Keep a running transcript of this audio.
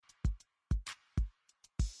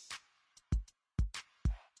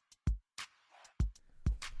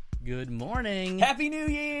Good morning. Happy New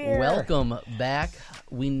Year! Welcome back.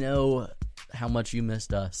 We know how much you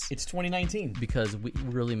missed us. It's 2019. Because we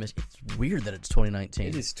really missed. It's weird that it's 2019.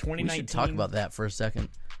 It is 2019. We should talk about that for a second.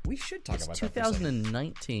 We should talk about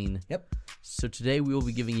 2019. that. Yep. So today we will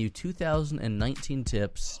be giving you 2019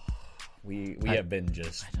 tips. We have been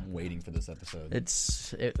just waiting for this episode.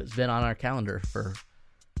 It's been on our calendar for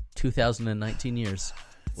 2019 years.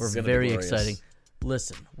 We're It's gonna very be glorious. exciting.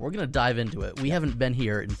 Listen, we're going to dive into it. We haven't been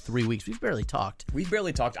here in 3 weeks. We've barely talked. We've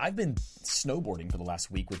barely talked. I've been snowboarding for the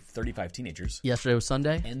last week with 35 teenagers. Yesterday was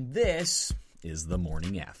Sunday. And this is the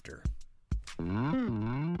morning after.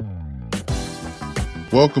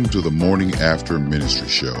 Welcome to the Morning After Ministry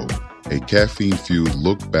Show, a caffeine-fueled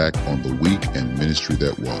look back on the week and ministry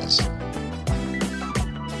that was.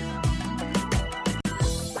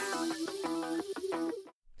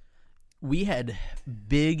 We had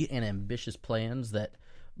big and ambitious plans that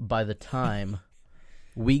by the time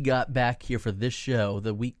we got back here for this show,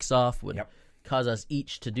 the weeks off would cause us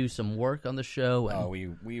each to do some work on the show. And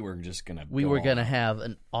we were just going to we were going to have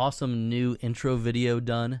an awesome new intro video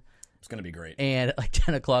done. It's going to be great. And at like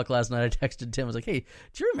 10 o'clock last night, I texted Tim. I was like, hey,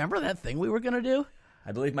 do you remember that thing we were going to do?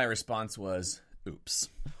 I believe my response was, oops.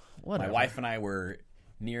 Whatever. My wife and I were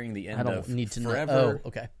nearing the end I don't of need to Forever. know. Oh,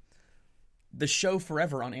 okay. The show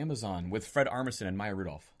Forever on Amazon with Fred Armisen and Maya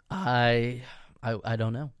Rudolph. I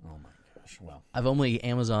don't know. Oh my gosh! Well, I've only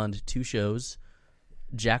Amazoned 2 shows.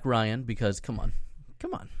 Jack Ryan, because come on.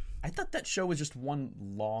 I thought that show was just one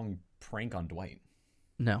long prank on Dwight.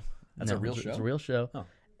 No, That's a real It's show? a real show. Oh.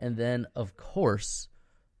 And then, of course,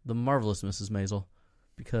 the marvelous Mrs. Maisel,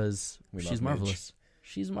 because We she's love marvelous. Midge.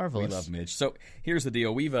 She's marvelous. We love Midge. So here's the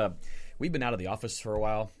deal: we've been out of the office for a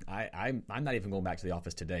while. I'm not even going back to the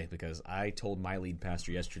office today because I told my lead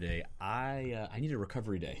pastor yesterday I need a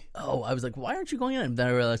recovery day. Oh, I was like, why aren't you going in? And then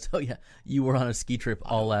I realized, oh yeah, you were on a ski trip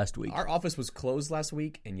all last week. Our office was closed last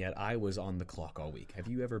week, and yet I was on the clock all week. Have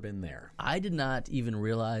you ever been there? I did not even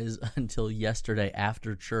realize until yesterday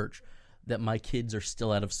after church that my kids are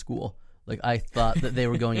still out of school. Like, I thought that they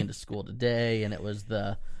were going into school today, and it was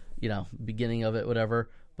the, beginning of it,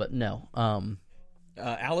 whatever. But no.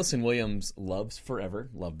 Allison Williams loves Forever.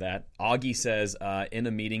 Love that. Augie says, in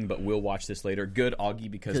a meeting, but we'll watch this later. Good,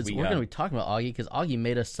 Augie, because Because we're going to be talking about Augie, because Augie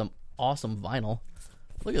made us some awesome vinyl.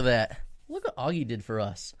 Look at that. Look what Augie did for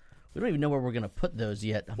us. We don't even know where we're going to put those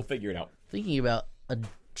yet. I'm we'll figure it out. thinking about a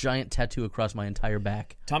giant tattoo across my entire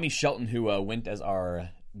back. Tommy Shelton, who went as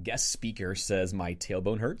our guest speaker, says my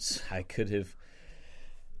tailbone hurts. I could have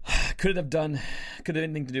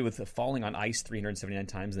anything to do with falling on ice 379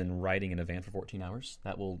 times and then riding in a van for 14 hours.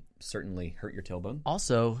 That will certainly hurt your tailbone.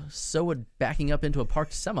 Also, so would backing up into a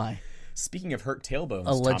parked semi. Speaking of hurt tailbones,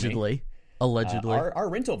 Allegedly. our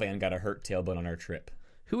rental van got a hurt tailbone on our trip.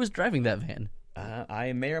 Who was driving that van?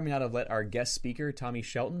 I may or may not have let our guest speaker, Tommy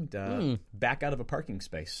Shelton, back out of a parking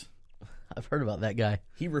space. I've heard about that guy.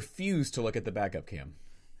 He refused to look at the backup cam.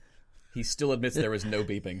 He still admits there was no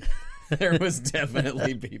beeping. There was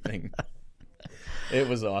definitely beeping. It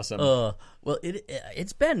was awesome. Well,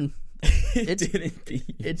 it's been Didn't beep.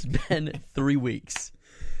 it's been 3 weeks.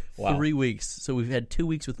 Wow. 3 weeks. So we've had 2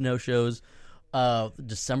 weeks with no shows.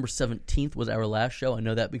 December 17th was our last show. I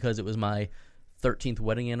know that because it was my 13th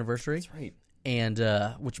wedding anniversary. That's right. And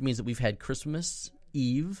which means that we've had Christmas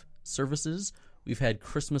Eve services. We've had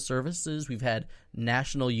Christmas services. We've had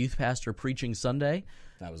National Youth Pastor Preaching Sunday.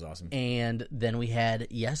 That was awesome. And then we had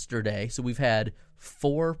yesterday. So we've had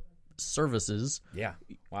 4 services. Yeah.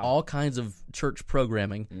 Wow. All kinds of church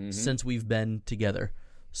programming since we've been together.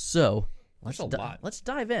 So That's a lot. let's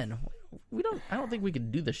dive in. I don't think we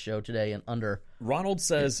could do this show today in under. Ronald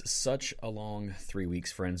says, such a long 3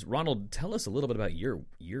 weeks, friends. Ronald, tell us a little bit about your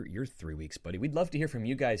 3 weeks, buddy. We'd love to hear from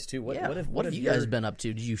you guys, too. What have you guys been up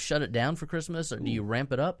to? Did you shut it down for Christmas or do you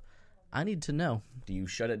ramp it up? I need to know. Do you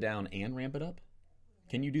shut it down and ramp it up?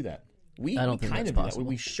 Can you do that? I don't think that's possible.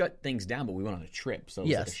 We shut things down, but we went on a trip, so it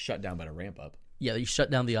was like a shut down but a ramp up. Yeah, you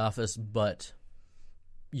shut down the office, but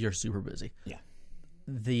you're super busy. Yeah.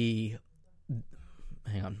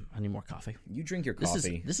 Hang on, I need more coffee. You drink your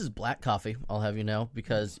coffee. This is black coffee, I'll have you know,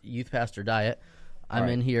 because Youth Pastor Diet. I'm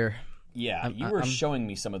Right. in here. Yeah, you were showing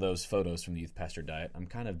me some of those photos from the Youth Pastor Diet. I'm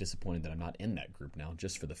kind of disappointed that I'm not in that group now,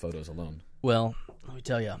 just for the photos alone. Well, let me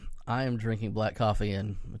tell you, I am drinking black coffee,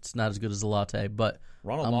 and it's not as good as a latte, but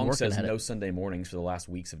Ronald I'm Long working says at no it. Sunday mornings for the last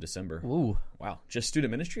weeks of December. Ooh, Wow. Just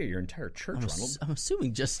student ministry or your entire church, Ronald? I'm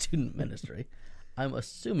assuming just student ministry.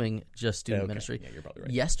 Ministry. Yeah, you're probably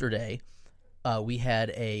right. Yesterday, we had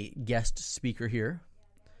a guest speaker here,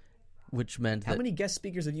 which meant How that many guest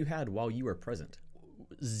speakers have you had while you were present?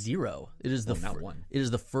 zero. It is not one. It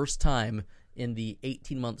is the first time in the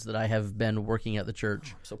 18 months that I have been working at the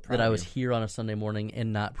church so proud that I of was here on a Sunday morning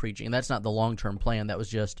and not preaching. And that's not the long-term plan. That was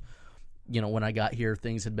just, when I got here,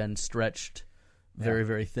 things had been stretched very,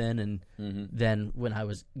 very thin. And then when I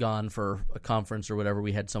was gone for a conference or whatever,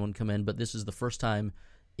 we had someone come in. But this is the first time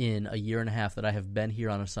in a year and a half that I have been here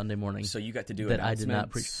on a Sunday morning. So you got to do that I did not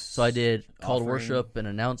preach. So I did call to worship and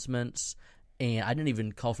announcements, and I didn't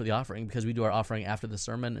even call for the offering because we do our offering after the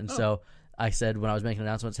sermon. And so I said when I was making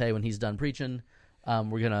announcements, hey, when he's done preaching,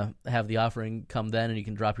 we're going to have the offering come then, and you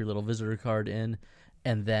can drop your little visitor card in.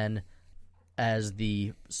 And then as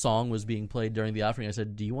the song was being played during the offering, I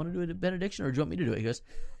said, do you want to do a benediction or do you want me to do it? He goes,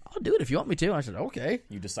 I'll do it if you want me to. And I said, okay.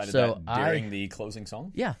 You decided So that during the closing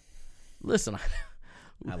song? Yeah. Listen,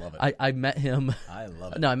 I love it. I met him. I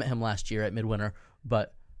love it. No, I met him last year at Midwinter,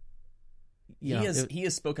 but he has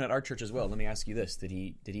spoken at our church as well. Let me ask you this: Did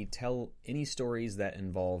he tell any stories that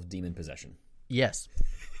involve demon possession? Yes.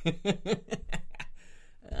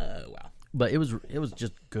 Wow. But it was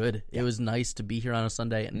just good. Yeah. It was nice to be here on a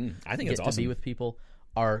Sunday and I think get it's awesome to be with people.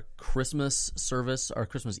 Our Christmas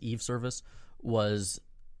Eve service was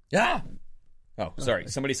Oh, sorry.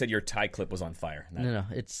 Somebody said your tie clip was on fire. No,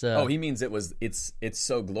 it's he means it's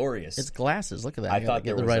so glorious. It's glasses. Look at that. I thought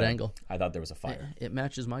get there the was right angle. I thought there was a fire. It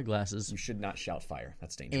matches my glasses. You should not shout fire.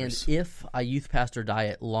 That's dangerous. And if I youth pastor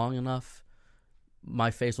diet long enough, my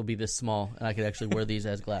face will be this small, and I could actually wear these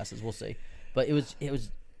as glasses. We'll see. But it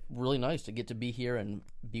was really nice to get to be here and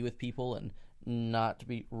be with people and not to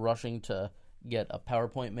be rushing to get a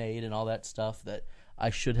PowerPoint made and all that stuff that I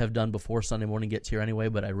should have done before Sunday morning gets here anyway,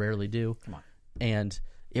 but I rarely do. Come on. And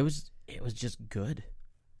it was just good.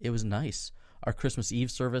 It was nice. Our Christmas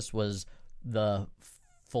Eve service was the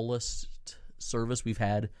fullest service we've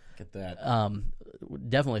had. Get that.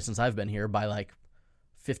 Definitely since I've been here by like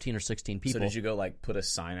 15 or 16 people. So did you go put a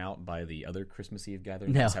sign out by the other Christmas Eve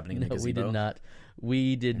gathering no, that's happening in the gazebo? We did not.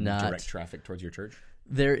 We did not. Direct traffic towards your church?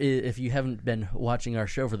 There is, if you haven't been watching our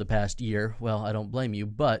show for the past year, well, I don't blame you,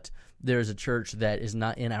 but there's a church that is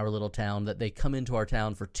not in our little town that they come into our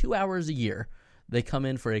town for 2 hours a year. They come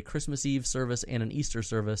in for a Christmas Eve service and an Easter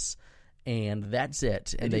service, and that's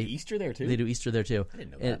it. And they do Easter there too? They do Easter there too. I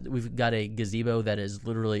didn't know that. And we've got a gazebo that is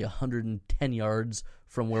literally 110 yards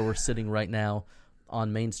from where we're sitting right now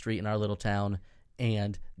on Main Street in our little town,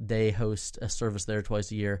 and they host a service there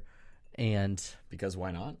twice a year. And because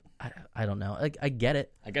why not? I don't know. I get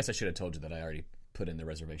it. I guess I should have told you that I already put in the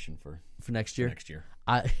reservation for next year. Next year.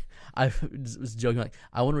 I was joking, like,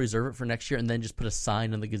 I want to reserve it for next year and then just put a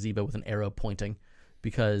sign on the gazebo with an arrow pointing,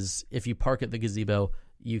 because if you park at the gazebo,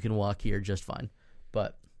 you can walk here just fine.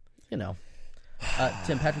 But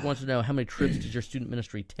Tim, Patrick wants to know, how many trips does your student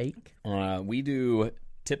ministry take? We do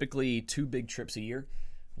typically 2 big trips a year.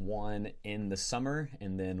 One in the summer,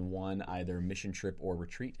 and then one either mission trip or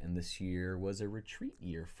retreat. And this year was a retreat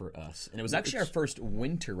year for us. And it was actually our first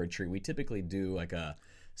winter retreat. We typically do like a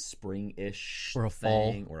spring-ish or a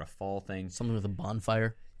fall thing. Something with a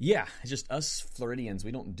bonfire. Yeah, it's just us Floridians.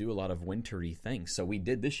 We don't do a lot of wintry things. So we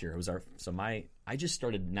did this year. It was I just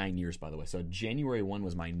started 9 years, by the way. So January 1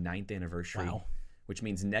 was my 9th anniversary. Wow. Which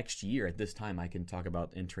means next year at this time I can talk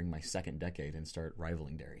about entering my 2nd decade and start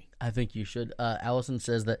rivaling Derry. I think you should. Allison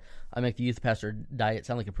says that I make the youth pastor diet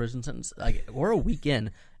sound like a prison sentence. Like, we're a week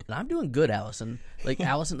in, and I'm doing good, Allison.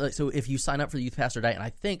 Allison. So if you sign up for the youth pastor diet, and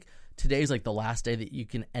I think today's like the last day that you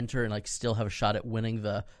can enter and like still have a shot at winning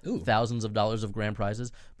the thousands of dollars of grand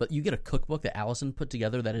prizes. But you get a cookbook that Allison put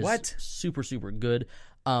together that is super, super good.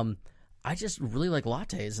 I just really like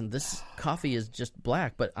lattes, and this coffee is just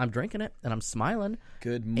black, but I'm drinking it, and I'm smiling.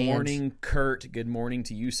 Good morning, Kurt. Good morning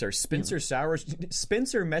to you, sir. Spencer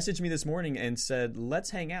messaged me this morning and said,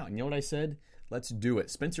 let's hang out. And you know what I said? Let's do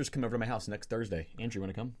it. Spencer's coming over to my house next Thursday. Andrew, you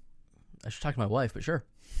want to come? I should talk to my wife, but sure.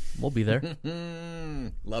 We'll be there.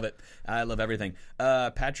 Love it. I love everything.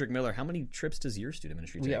 Patrick Miller, how many trips does your student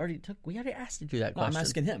ministry take? We already asked you to do that question. I'm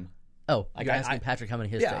asking him. Oh, you're asking Patrick how many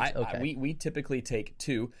his takes. Okay. We typically take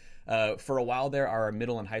 2. For a while there, our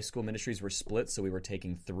middle and high school ministries were split, so we were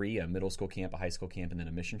taking 3, a middle school camp, a high school camp, and then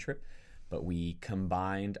a mission trip. But we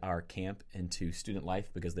combined our camp into student life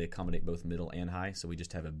because they accommodate both middle and high, so we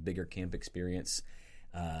just have a bigger camp experience,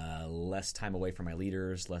 less time away from my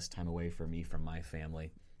leaders, less time away from me, from my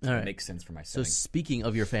family. So it makes sense for my setting. So speaking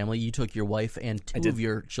of your family, you took your wife and 2 of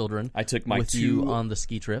your children I took my with 2, you on the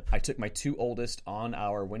ski trip. I took my 2 oldest on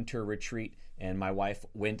our winter retreat, and my wife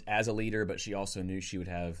went as a leader, but she also knew she would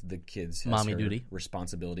have the kids as mommy her duty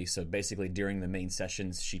responsibility. So basically during the main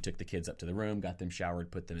sessions, she took the kids up to the room, got them showered,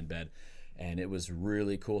 put them in bed. And it was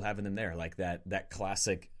really cool having them there. Like that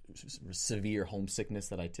classic severe homesickness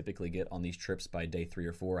that I typically get on these trips by day 3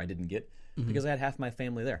 or 4. I didn't get because I had half my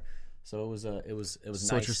family there. So it was So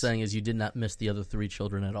nice. what you're saying is you did not miss the other 3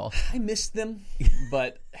 children at all. I missed them,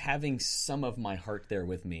 but having some of my heart there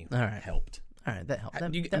with me helped. All right, that helps. That I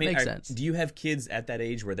mean, makes sense. Do you have kids at that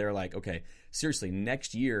age where they're like, okay, seriously,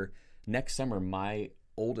 next summer, my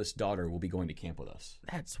oldest daughter will be going to camp with us.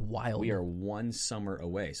 That's wild. We are 1 summer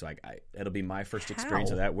away, so it'll be my first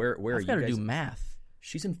experience of that. Where are you guys? I've got to do math.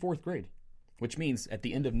 She's in 4th grade, which means at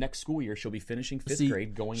the end of next school year, she'll be finishing 5th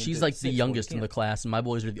grade, going into she's like the 6th youngest in the class, and my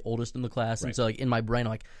boys are the oldest in the class. And so like in my brain,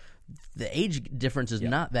 I'm like, the age difference is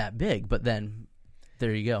not that big, but then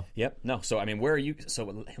there you go. Yep. No. So, I mean, where are you? So,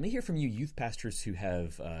 let me hear from you youth pastors who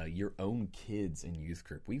have your own kids in youth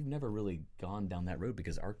group. We've never really gone down that road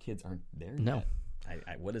because our kids aren't there yet.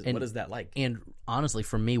 What is that like? And honestly,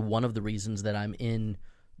 for me, one of the reasons that I'm in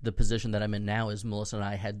the position that I'm in now is Melissa and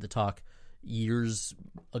I had the talk years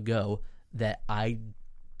ago that I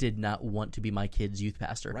did not want to be my kid's youth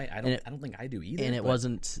pastor. Right. I don't think I do either. And it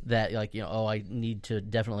wasn't that like, I need to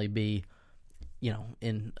definitely be,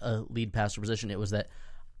 in a lead pastor position. It was that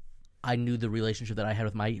I knew the relationship that I had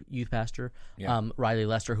with my youth pastor. Yeah. Riley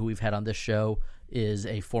Lester, who we've had on this show, is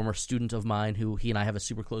a former student of mine who he and I have a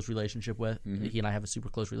super close relationship with. Mm-hmm. He and I have a super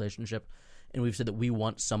close relationship. And we've said that we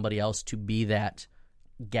want somebody else to be that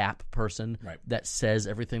gap person that says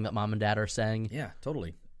everything that mom and dad are saying. Yeah,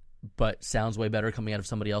 totally. But sounds way better coming out of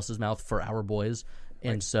somebody else's mouth for our boys.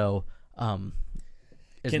 And so Ken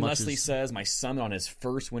Leslie says, my son on his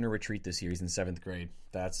first winter retreat this year. He's in 7th grade.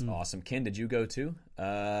 That's awesome. Ken, did you go too?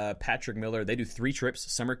 Patrick Miller, they do 3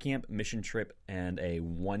 trips, summer camp, mission trip, and a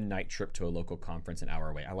 1-night trip to a local conference an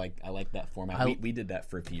hour away. I like that format. We did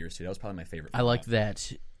that for a few years too. That was probably my favorite format. I like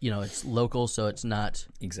that, it's local, so it's not...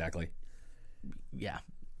 Exactly. Yeah.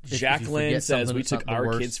 Jacqueline says, we took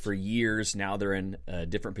our kids for years. Now they're in a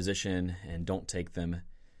different position and don't take them.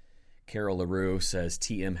 Carol LaRue says,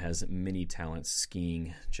 TM has many talents.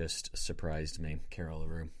 Skiing just surprised me. Carol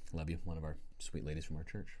LaRue, love you. One of our sweet ladies from our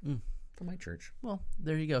church. From my church. Well,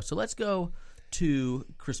 there you go. So let's go to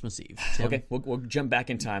Christmas Eve. Tim. Okay, we'll jump back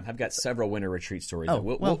in time. I've got several winter retreat stories. Oh,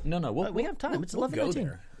 we have time. It's we'll 11:19. go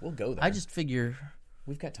there. We'll go there. I just figure...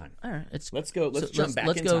 We've got time. All right. Let's go. Let's jump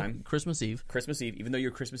back in time. Christmas Eve. Christmas Eve, even though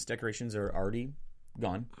your Christmas decorations are already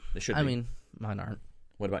gone. They should be. I mean, mine aren't.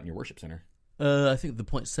 What about in your worship center? I think the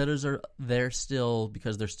poinsettias are there still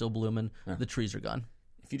because they're still blooming. The trees are gone.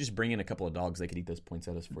 If you just bring in a couple of dogs, they could eat those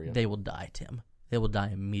poinsettias for you. They will die, Tim. They will die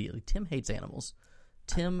immediately. Tim hates animals.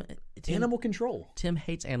 Tim animal control. Tim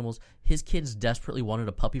hates animals. His kids desperately wanted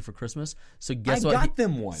a puppy for Christmas, so guess what? I got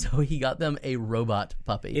them one. So he got them a robot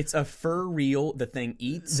puppy. It's a fur reel. The thing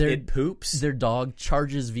eats. It poops. Their dog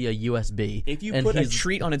charges via USB. If you put a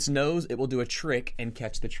treat on its nose, it will do a trick and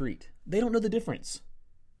catch the treat. They don't know the difference.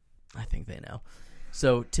 I think they know.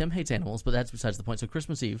 So Tim hates animals, but that's besides the point. So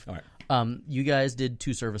Christmas Eve, all right. You guys did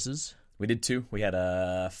 2 services. We did 2. We had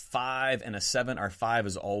a 5 and a 7. Our 5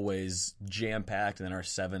 is always jam packed, and then our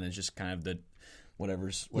 7 is just kind of the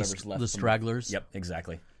whatever's left. The stragglers. Yep,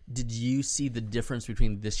 exactly. Did you see the difference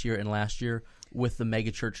between this year and last year with the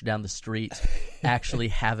mega church down the street actually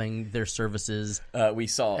having their services? We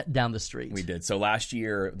saw down the street. We did. So last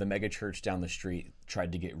year, the mega church down the street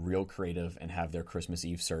tried to get real creative and have their Christmas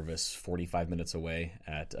Eve service 45 minutes away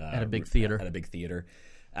at a big theater. At a big theater.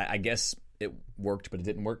 I guess it worked, but it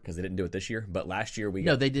didn't work because they didn't do it this year. But last year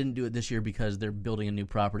they didn't do it this year because they're building a new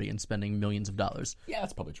property and spending millions of dollars. Yeah,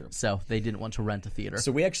 that's probably true. So they didn't want to rent a theater.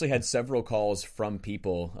 So we actually had several calls from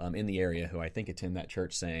people in the area who I think attend that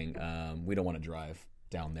church saying, we don't want to drive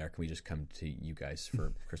down there. Can we just come to you guys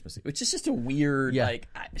for Christmas Eve? Which is just a weird,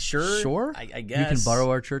 sure. I guess. You can borrow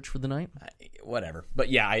our church for the night? Whatever. But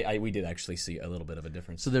yeah, we did actually see a little bit of a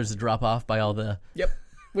difference. So there's a drop off by all the... Yep.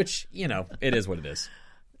 Which, it is what it is.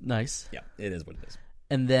 Nice. Yeah, it is what it is.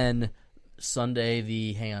 And then Sunday,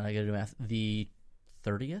 I got to do math, the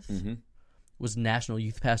 30th was National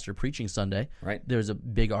Youth Pastor Preaching Sunday. Right. There's a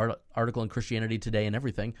big article in Christianity Today and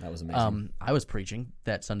everything. That was amazing. I was preaching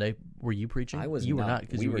that Sunday. Were you preaching? I was You were not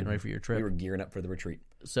because you were getting ready for your trip. We were gearing up for the retreat.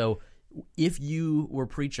 So if you were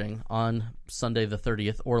preaching on Sunday the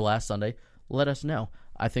 30th or last Sunday, let us know.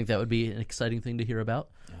 I think that would be an exciting thing to hear about.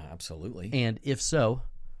 Absolutely. And if so,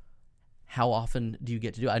 how often do you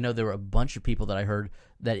get to do it? I know there were a bunch of people that I heard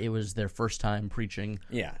that it was their first time preaching.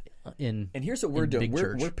 Yeah. And here's what we're doing.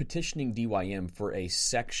 We're petitioning DYM for a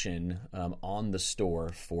section on the store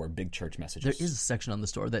for big church messages. There is a section on the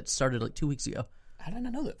store that started like 2 weeks ago. How did I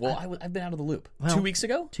not know that? Well, I've been out of the loop. 2 weeks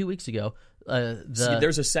ago? 2 weeks ago.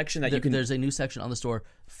 There's a section that you can... There's a new section on the store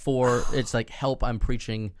for, it's like, help, I'm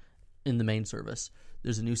preaching in the main service.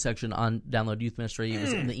 There's a new section on Download Youth Ministry. It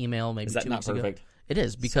was in the email maybe Is that 2 not weeks ago. perfect? It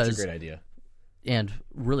is, because Such a great idea. and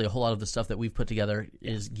really a whole lot of the stuff that we've put together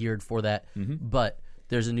is geared for that. But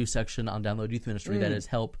there's a new section on Download Youth Ministry that is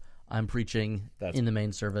help. I'm preaching in the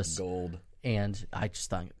main service. Gold. And I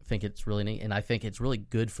just think it's really neat. And I think it's really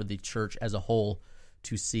good for the church as a whole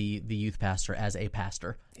to see the youth pastor as a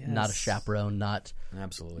pastor, not a chaperone, not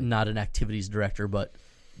an activities director, but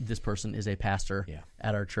this person is a pastor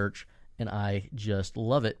at our church. And I just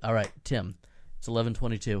love it. All right, Tim, it's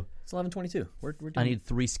 11:22. It's 11:22. We're doing, I need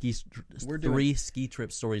three ski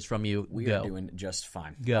trip stories from you. We are doing just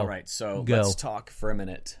fine. Go. All right, so let's talk for a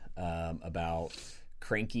minute about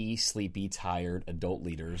cranky, sleepy, tired adult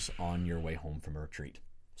leaders on your way home from a retreat.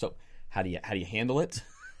 So how do you handle it?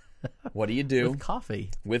 What do you do?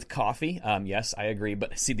 With coffee. Yes, I agree.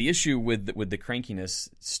 But see, the issue with the crankiness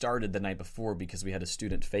started the night before because we had a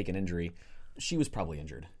student fake an injury. She was probably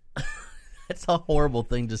injured. It's a horrible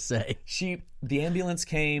thing to say. The ambulance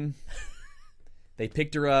came. They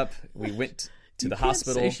picked her up. We went to the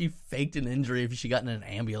hospital. Say she faked an injury if she got in an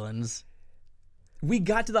ambulance. We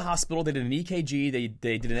got to the hospital. They did an EKG.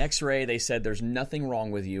 They did an X-ray. They said there's nothing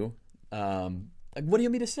wrong with you. What do you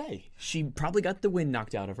want me to say? She probably got the wind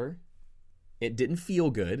knocked out of her. It didn't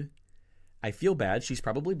feel good. I feel bad. She's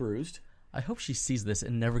probably bruised. I hope she sees this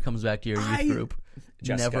and never comes back to your youth group.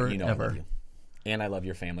 Jessica, never, you know ever. I love you. And I love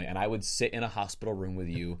your family. And I would sit in a hospital room with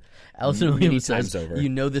you Allison Williams says, over. You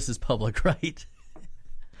know this is public, right?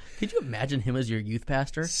 Could you imagine him as your youth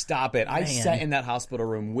pastor? Stop it. I sat in that hospital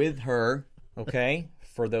room with her, okay,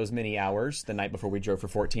 for those many hours, the night before we drove for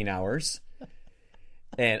 14 hours.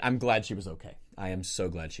 And I'm glad she was okay. I am so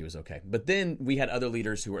glad she was okay. But then we had other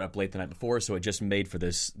leaders who were up late the night before, so it just made for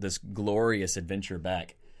this glorious adventure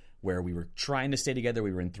back where we were trying to stay together.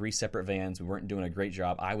 We were in 3 separate vans. We weren't doing a great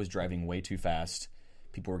job. I was driving way too fast.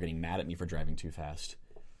 People were getting mad at me for driving too fast.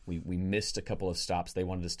 We missed a couple of stops they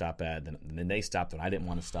wanted to stop at. Then they stopped when I didn't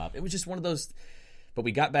want to stop. It was just one of those. But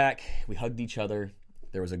we got back. We hugged each other.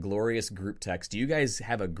 There was a glorious group text. Do you guys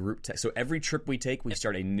have a group text? So every trip we take, we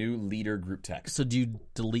start a new leader group text. So do you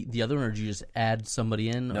delete the other one, or do you just add somebody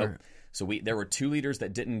in? Nope. Or? So there were 2 leaders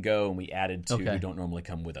that didn't go, and we added 2 who don't normally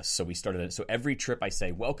come with us. So we started it. So every trip I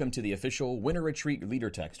say, welcome to the official winter retreat leader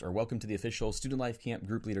text, or welcome to the official student life camp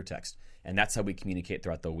group leader text. And that's how we communicate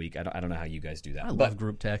throughout the week. I don't know how you guys do that. I love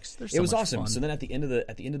group text. It was awesome. Fun. So then at the end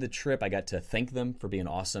of the trip, I got to thank them for being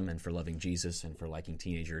awesome and for loving Jesus and for liking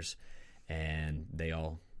teenagers. And they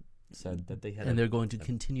all said that they had they're going to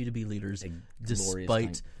continue to be leaders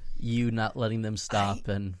despite you not letting them stop.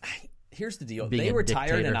 Here's the deal. They were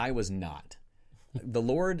tired and I was not. The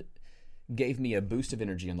Lord gave me a boost of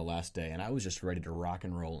energy on the last day, and I was just ready to rock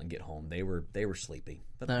and roll and get home. They were sleepy.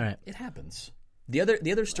 But all right. It happens. The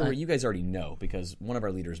other story you guys already know because one of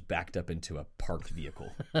our leaders backed up into a parked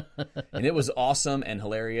vehicle. And it was awesome and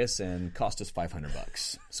hilarious and cost us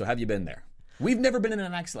 $500. So have you been there? We've never been in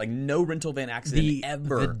an accident, like no rental van accident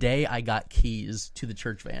ever. The day I got keys to the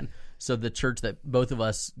church van, so the church that both of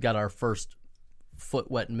us got our first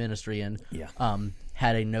foot wet ministry in,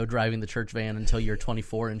 had a no driving the church van until you're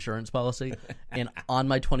 24 insurance policy. And on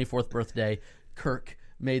my 24th birthday, Kirk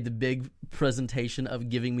made the big presentation of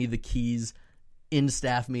giving me the keys in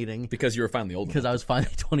staff meeting. Because you were finally old. Because I was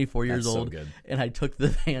finally 24 years That's old. So good. And I took the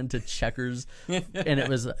van to Checkers. And it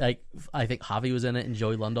was like, I think Javi was in it and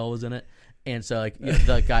Joey Lundahl was in it. And so like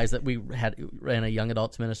the guys that we ran a young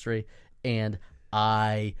adults ministry, and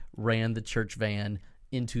I ran the church van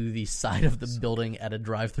into the side of the building at a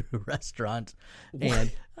drive-through restaurant.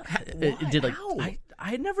 And it did like I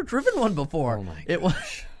had never driven one before. Oh my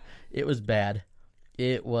gosh. It was bad.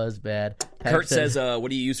 It was bad. Kurt says, what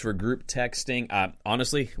do you use for group texting?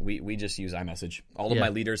 Honestly, we just use iMessage. All of my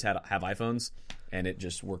leaders have iPhones, and it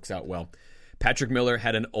just works out well. Patrick Miller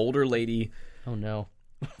had an older lady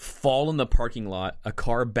fall in the parking lot. A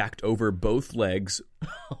car backed over both legs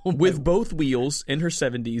with both wheels in her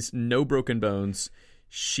 70s, no broken bones.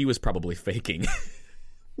 She was probably faking.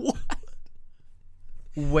 What?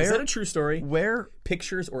 Is that a true story? Where?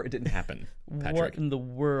 Pictures or it didn't happen, Patrick? What in the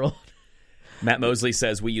world? Matt Mosley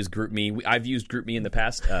says we use GroupMe. I've used GroupMe in the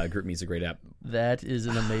past. GroupMe is a great app. That is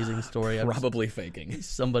an amazing story. Probably faking.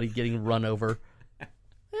 Somebody getting run over.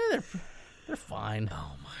 They're fine.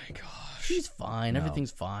 Oh my gosh. She's fine. No.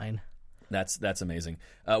 Everything's fine. That's amazing.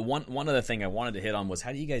 One other thing I wanted to hit on was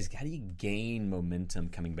how do you gain momentum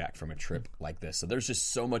coming back from a trip like this? So there's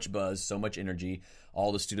just so much buzz, so much energy.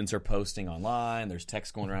 All the students are posting online. There's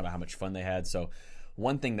texts going around about how much fun they had. So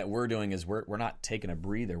one thing that we're doing is we're not taking a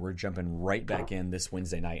breather. We're jumping right back in this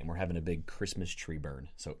Wednesday night, and we're having a big Christmas tree burn.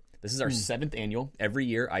 So this is our 7th annual. Every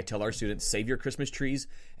year I tell our students, save your Christmas trees,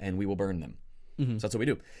 and we will burn them. So that's what we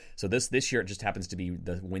do. So this year it just happens to be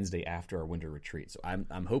the Wednesday after our winter retreat. So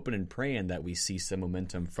I'm hoping and praying that we see some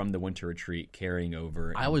momentum from the winter retreat carrying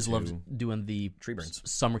over. I always loved doing the tree burns,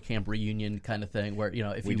 summer camp reunion kind of thing, where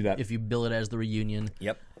if you bill it as the reunion.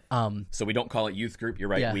 Yep. So we don't call it youth group. You're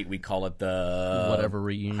right. Yeah. We call it the whatever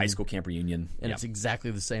reunion, high school camp reunion, and it's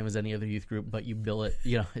exactly the same as any other youth group, but you bill it.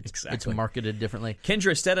 It's marketed differently.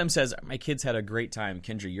 Kendra Stedham says, "My kids had a great time."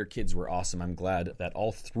 Kendra, your kids were awesome. I'm glad that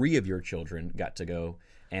all 3 of your children got to go,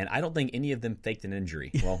 and I don't think any of them faked an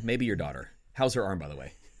injury. Well, maybe your daughter. How's her arm, by the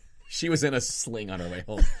way? She was in a sling on her way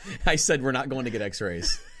home. I said we're not going to get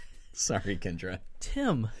X-rays. Sorry, Kendra.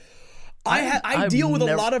 Tim. I deal with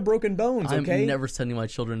a lot of broken bones. Okay, I'm never sending my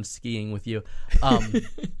children skiing with you.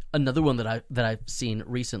 Another one that I've seen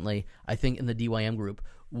recently, I think in the DYM group,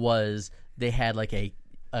 was they had like a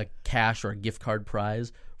cash or a gift card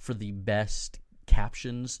prize for the best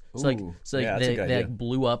captions. They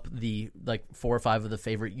blew up the 4 or 5 of the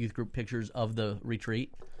favorite youth group pictures of the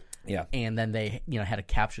retreat. Yeah, and then they had a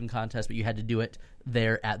caption contest, but you had to do it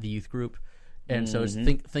there at the youth group. And so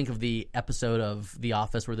think of the episode of The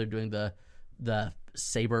Office where they're doing the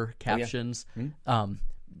saber captions. Oh,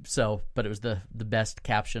 yeah. But it was the best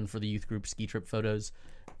caption for the youth group ski trip photos,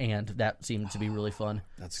 and that seemed to be really fun.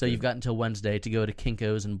 So you've got until Wednesday to go to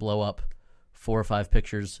Kinko's and blow up 4 or 5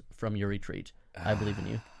 pictures from your retreat. I believe in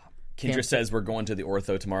you. Kendra says we're going to the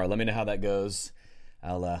ortho tomorrow. Let me know how that goes.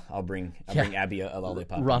 I'll bring Abby a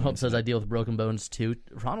lollipop. Ronald says I deal with broken bones too.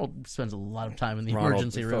 Ronald spends a lot of time in the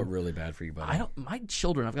emergency room. I felt really bad for you, buddy. My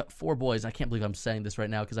children, I've got 4 boys. And I can't believe I'm saying this right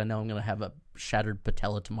now because I know I'm going to have a shattered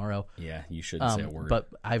patella tomorrow. Yeah, you shouldn't say a word. But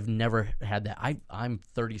I've never had that. I'm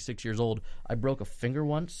 36 years old. I broke a finger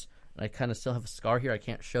once, and I kind of still have a scar here. I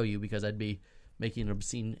can't show you because I'd be making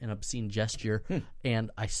an obscene gesture. And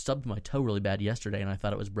I stubbed my toe really bad yesterday, and I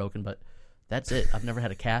thought it was broken, but that's it. I've never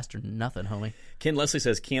had a cast or nothing, homie. Ken Leslie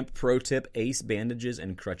says, camp pro tip, Ace bandages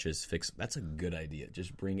and crutches. That's a good idea.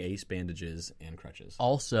 Just bring Ace bandages and crutches.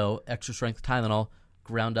 Also, extra strength Tylenol,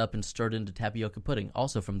 ground up and stirred into tapioca pudding,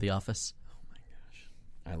 also from The Office. Oh my gosh.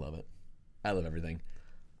 I love it. I love everything.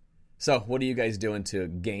 So, what are you guys doing to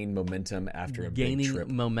gain momentum after a big trip?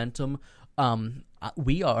 Gaining momentum.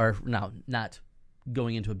 We are now not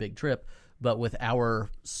going into a big trip, but with our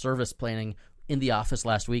service planning in the office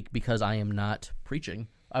last week, because I am not preaching.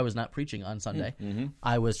 I was not preaching on Sunday.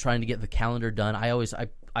 I was trying to get the calendar done.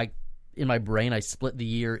 I in my brain, I split the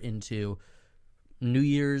year into New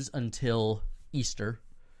Year's until Easter.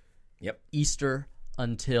 Yep. Easter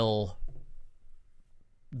until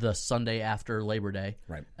the Sunday after Labor Day.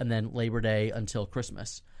 Right. And then Labor Day until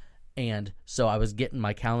Christmas. And so I was getting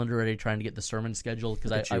my calendar ready, trying to get the sermon scheduled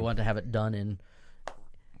because I wanted to have it done in.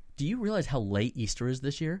 Do you realize how late Easter is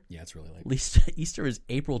this year? Yeah, it's really late. Easter is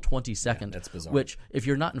April 22nd. Yeah, that's bizarre. Which, if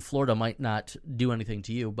you're not in Florida, might not do anything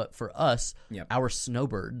to you. But for us, our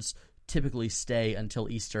snowbirds typically stay until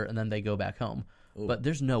Easter and then they go back home. Ooh. But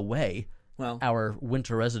there's no way our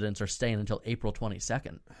winter residents are staying until April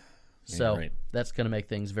 22nd. So that's going to make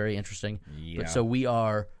things very interesting. Yeah. But so we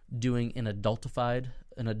are doing an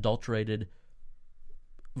adulterated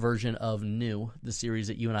version of New, the series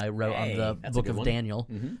that you and I wrote on the Book of Daniel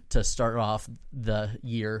to start off the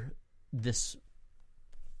year this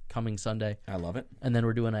coming Sunday. I love it. And then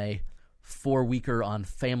we're doing a 4-weeker on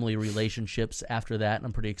family relationships after that, and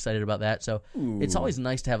I'm pretty excited about that. So it's always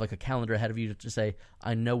nice to have like a calendar ahead of you to say,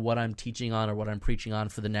 I know what I'm teaching on or what I'm preaching on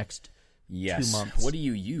for the next 2 months. What do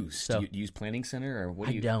you use? So, do you use Planning Center or what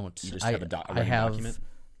do you? I don't. You just have a document?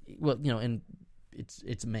 Well, and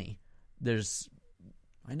it's me.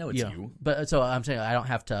 I know it's you. But so I'm saying I don't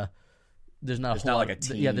have to. There's not like a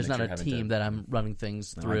team. Yeah, there's not a team that I'm running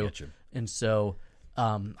things through. I get you. And so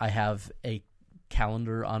I have a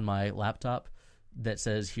calendar on my laptop that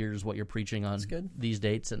says, here's what you're preaching on these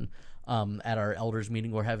dates. And at our elders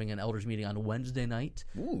meeting, we're having an elders meeting on Wednesday night,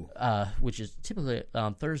 which is typically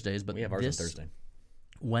on Thursdays. But we have ours on Thursday.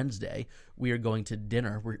 Wednesday, we are going to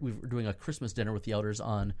dinner. We're doing a Christmas dinner with the elders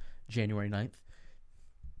on January 9th.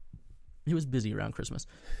 It was busy around Christmas.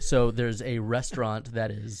 So there's a restaurant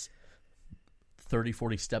that is 30,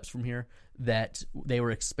 40 steps from here that they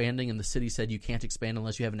were expanding, and the city said you can't expand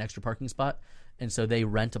unless you have an extra parking spot. And so they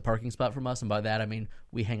rent a parking spot from us, and by that I mean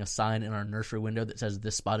we hang a sign in our nursery window that says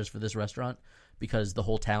this spot is for this restaurant because the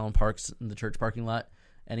whole town parks in the church parking lot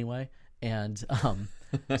anyway. And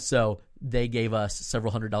so they gave us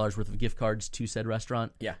several $100s worth of gift cards to said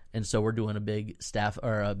restaurant. Yeah. And so we're doing a big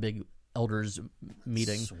elders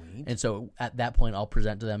meeting. Sweet. And so at that point I'll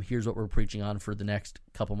present to them, here's what we're preaching on for the next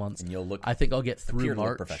couple months. And you'll I think I'll get through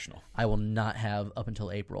March. Professional. I will not have up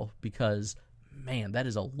until April because Man, that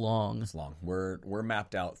is a long. It's long. We're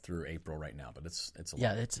mapped out through April right now, but it's a lot.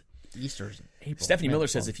 Yeah, it's Easter's in April. Stephanie Man, Miller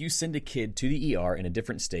it's says long. if you send a kid to the ER in a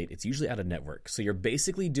different state, it's usually out of network. So you're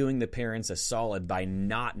basically doing the parents a solid by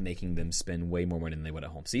not making them spend way more money than they would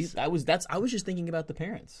at home. See, I was just thinking about the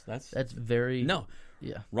parents. That's very No.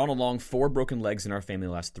 Yeah. Ronald Long, 4 broken legs in our family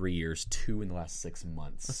the last 3 years, 2 in the last 6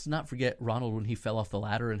 months. Let's not forget Ronald when he fell off the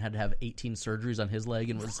ladder and had to have 18 surgeries on his leg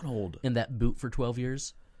and was Ronald. in that boot for 12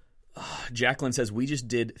 years. Jacqueline says we just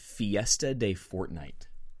did Fiesta de Fortnite.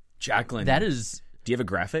 Jacqueline, That is, do you have a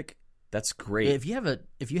graphic? That's great. if you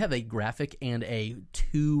have a graphic and a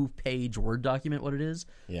 2-page Word document, what it is,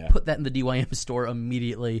 Yeah. put that in the DYM store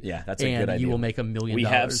immediately. Yeah, that's a and good idea. you will make $1 million. We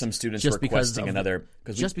have some students just because requesting of another.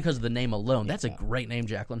 just because of the name alone. That's a great name,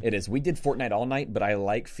 Jacqueline. It is. We did Fortnite all night, but I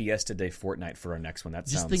like Fiesta de Fortnite for our next one. That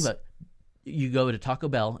Just sounds. think about you go to Taco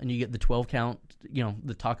Bell and you get the 12 count,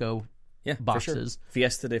 the taco yeah, for boxes, sure.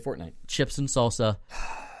 Fiesta de Fortnite. chips and salsa.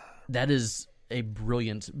 That is a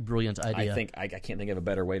brilliant idea. I think I can't think of a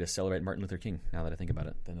better way to celebrate Martin Luther King now that I think about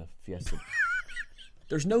it than a Fiesta.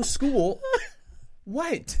 There's no school.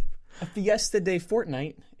 What? A Fiesta de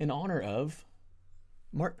Fortnite in honor of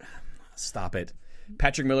Martin. Stop it.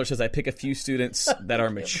 Patrick Miller says I pick a few students that are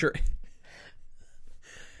mature.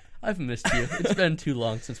 I've missed you. It's been too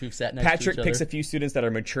long since we've sat next Patrick to each other. picks a few students that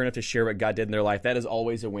are mature enough to share what God did in their life. That is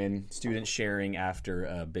always a win. Students sharing after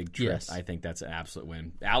a big trip. Yes. I think that's an absolute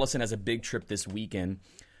win. Allison has a big trip this weekend.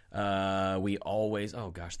 We always,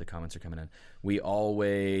 oh gosh, the comments are coming in. We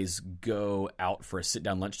always go out for a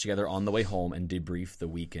sit-down lunch together on the way home and debrief the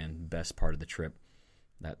weekend. Best part of the trip.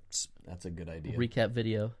 That's a good idea. Recap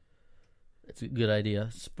video. It's a good idea.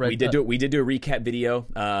 Spread. We did do a recap video.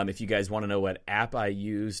 If you guys want to know what app I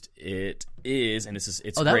used, it is, and it's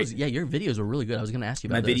Oh, that great. was your videos were really good. I was going to ask you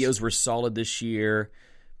My about this. videos were solid this year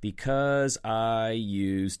because I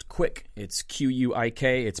used Quick. It's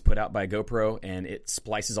Quik. It's put out by GoPro, and it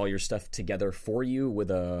splices all your stuff together for you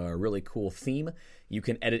with a really cool theme. You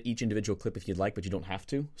can edit each individual clip if you'd like, but you don't have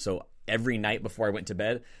to. So every night before I went to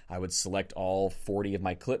bed, I would select all 40 of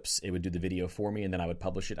my clips. It would do the video for me, and then I would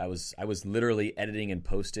publish it. I was literally editing and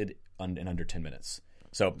posted in under 10 minutes.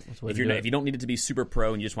 So if you don't need it to be super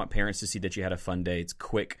pro and you just want parents to see that you had a fun day, it's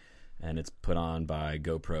quick. And it's put on by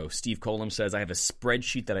GoPro. Steve Colum says, I have a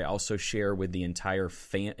spreadsheet that I also share with the entire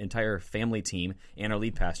family team, and our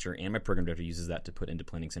lead pastor, and my program director uses that to put into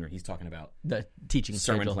Planning Center. He's talking about the teaching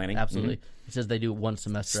sermon schedule. planning. Absolutely. It says they do one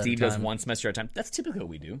semester Steve at a does time. one semester at a time. That's typically what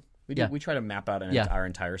we do. Yeah. We try to map out our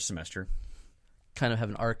entire semester. Kind of have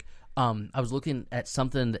an arc. I was looking at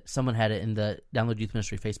something that someone had it in the Download Youth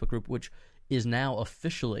Ministry Facebook group, which is now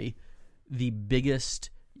officially the biggest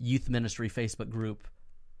youth ministry Facebook group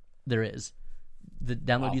there is. The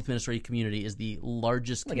Download Youth Ministry community is the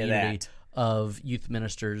largest Look at community that. of youth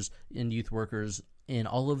ministers and youth workers in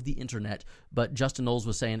all of the internet. But Justin Knowles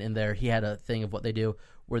was saying in there, he had a thing of what they do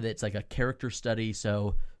where it's like a character study.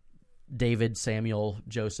 So David, Samuel,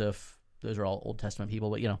 Joseph, those are all Old Testament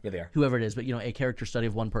people, but Yeah, they are. whoever it is, but a character study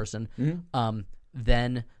of one person,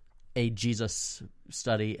 then a Jesus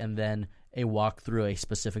study, and then a walk through a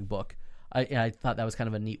specific book. I thought that was kind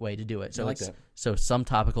of a neat way to do it. So I like that. So some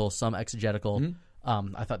topical, some exegetical.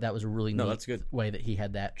 I thought that was a really neat that's good. way that he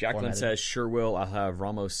had that. Jacqueline formatted. says, sure will. I'll have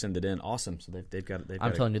Ramos send it in. Awesome. So they've got it.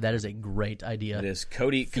 I'm telling you, that is a great idea. It is.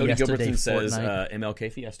 Cody Fiesta Day Gilbertson says Fortnite.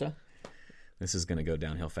 MLK Fiesta. This is going to go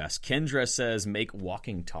downhill fast. Kendra says make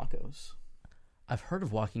walking tacos. I've heard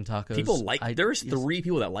of walking tacos. People there's 3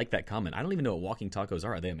 people that like that comment. I don't even know what walking tacos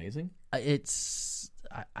are. Are they amazing?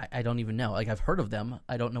 I don't even know. Like, I've heard of them.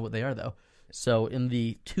 I don't know what they are, though. So in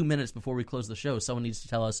the 2 minutes before we close the show, someone needs to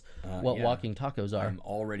tell us what walking tacos are. I'm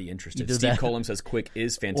already interested. Either Steve that- Colum says quick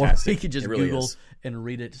is Or fantastic. we could just It really Google is. and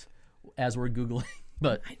read it as we're Googling.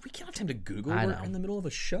 But We can't have time to Google. I We're know. in the middle of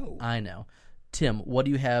a show. I know. Tim, what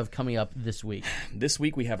do you have coming up this week? This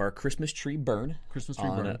week we have our Christmas tree burn. Christmas tree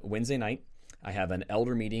on burn. Wednesday night. I have an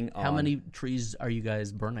elder meeting on... How many trees are you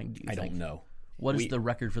guys burning, do you I think? don't know. What is the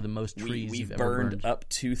record for the most trees We've you've ever burned burned? up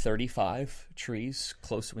to 35 trees.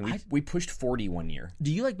 Close. We pushed 40 one year.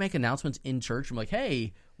 Do you make announcements in church? I'm like,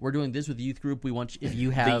 hey, we're doing this with the youth group. We want you, if you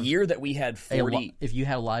have The year that we had 40... if you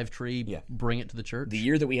had a live tree, bring it to the church. The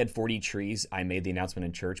year that we had 40 trees, I made the announcement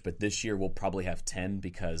in church, but this year we'll probably have 10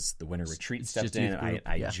 because the winter retreat stepped just in. youth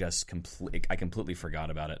group, I completely forgot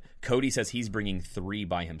about it. Cody says he's bringing 3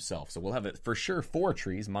 by himself, so we'll have for sure 4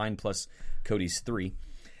 trees, mine plus Cody's 3.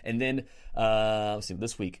 And then let's see,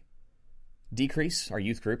 this week, Decrease, our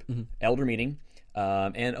youth group, elder meeting,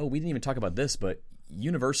 and we didn't even talk about this, but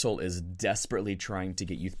Universal is desperately trying to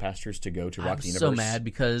get youth pastors to go to Rock the Universe. I'm so mad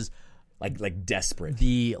because Like desperate.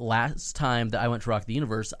 The last time that I went to Rock the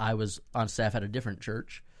Universe, I was on staff at a different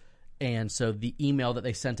church. And so the email that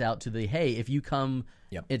they sent out to hey, if you come,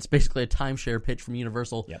 it's basically a timeshare pitch from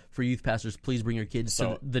Universal for youth pastors. Please bring your kids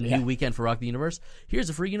to the new weekend for Rock the Universe. Here's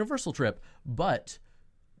a free Universal trip. But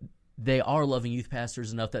they are loving youth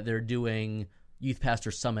pastors enough that they're doing Youth Pastor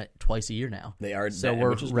Summit twice a year now. They are. So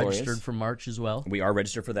we're registered for March as well. We are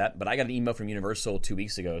registered for that. But I got an email from Universal 2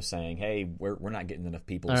 weeks ago saying, hey, we're not getting enough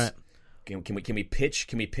people. All right. Can we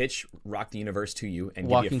pitch Rock the Universe to you and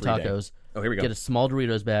Walking give you a free tacos. Day? Oh, here we go. Get a small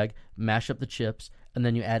Doritos bag, mash up the chips, and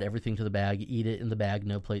then you add everything to the bag. Eat it in the bag.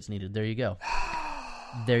 No plates needed. There you go.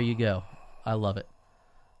 There you go. I love it.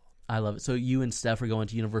 I love it. So you and Steph are going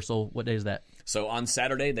to Universal. What day is that? So on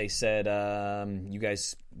Saturday they said you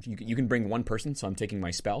guys you can bring one person. So I'm taking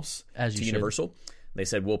my spouse As you to should. Universal. They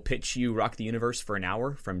said we'll pitch you Rock the Universe for an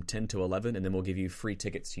hour from 10 to 11, and then we'll give you free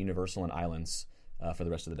tickets to Universal and Islands for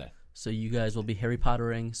the rest of the day. So you guys will be Harry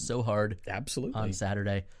Pottering so hard Absolutely. on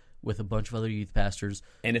Saturday with a bunch of other youth pastors.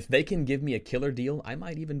 And if they can give me a killer deal, I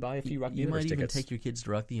might even buy a few Rock the You Universe might even tickets. take your kids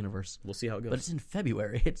to Rock the Universe. We'll see how it goes. But it's in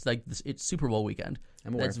February. It's like it's Super Bowl weekend.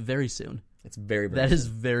 I'm aware. That's very soon. It's very, very That is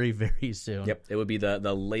very, very soon. Yep, it would be the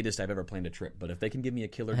latest I've ever planned a trip. But if they can give me a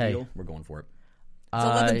killer Hey. deal, we're going for it. It's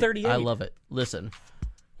 11:38. I love it. Listen,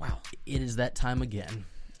 Wow. it is that time again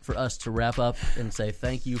for us to wrap up and say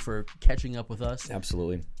thank you for catching up with us.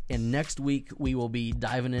 Absolutely. And next week, we will be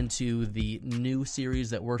diving into the new series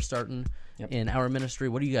that we're starting in our ministry.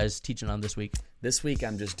 What are you guys teaching on this week This week,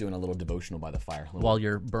 I'm just doing a little devotional by the fire. while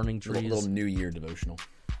you're burning trees? Little New Year devotional.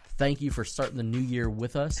 Thank you for starting the new year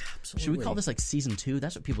with us. Absolutely. Should we call this like season 2?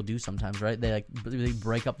 That's what people do sometimes, right? They they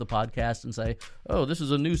break up the podcast and say, "Oh, this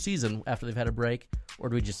is a new season" after they've had a break, or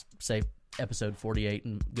do we just say episode 48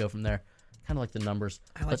 and go from there? Kind of like the numbers.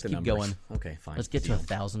 I like Let's the keep numbers. going. Okay, fine. Let's get to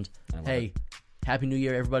 1,000. love Hey, Happy New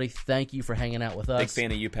Year, everybody! Thank you for hanging out with us. Big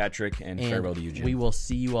fan of you, Patrick, and farewell to you, Jim. We will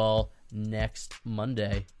see you all next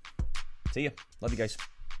Monday. See ya. Love you guys.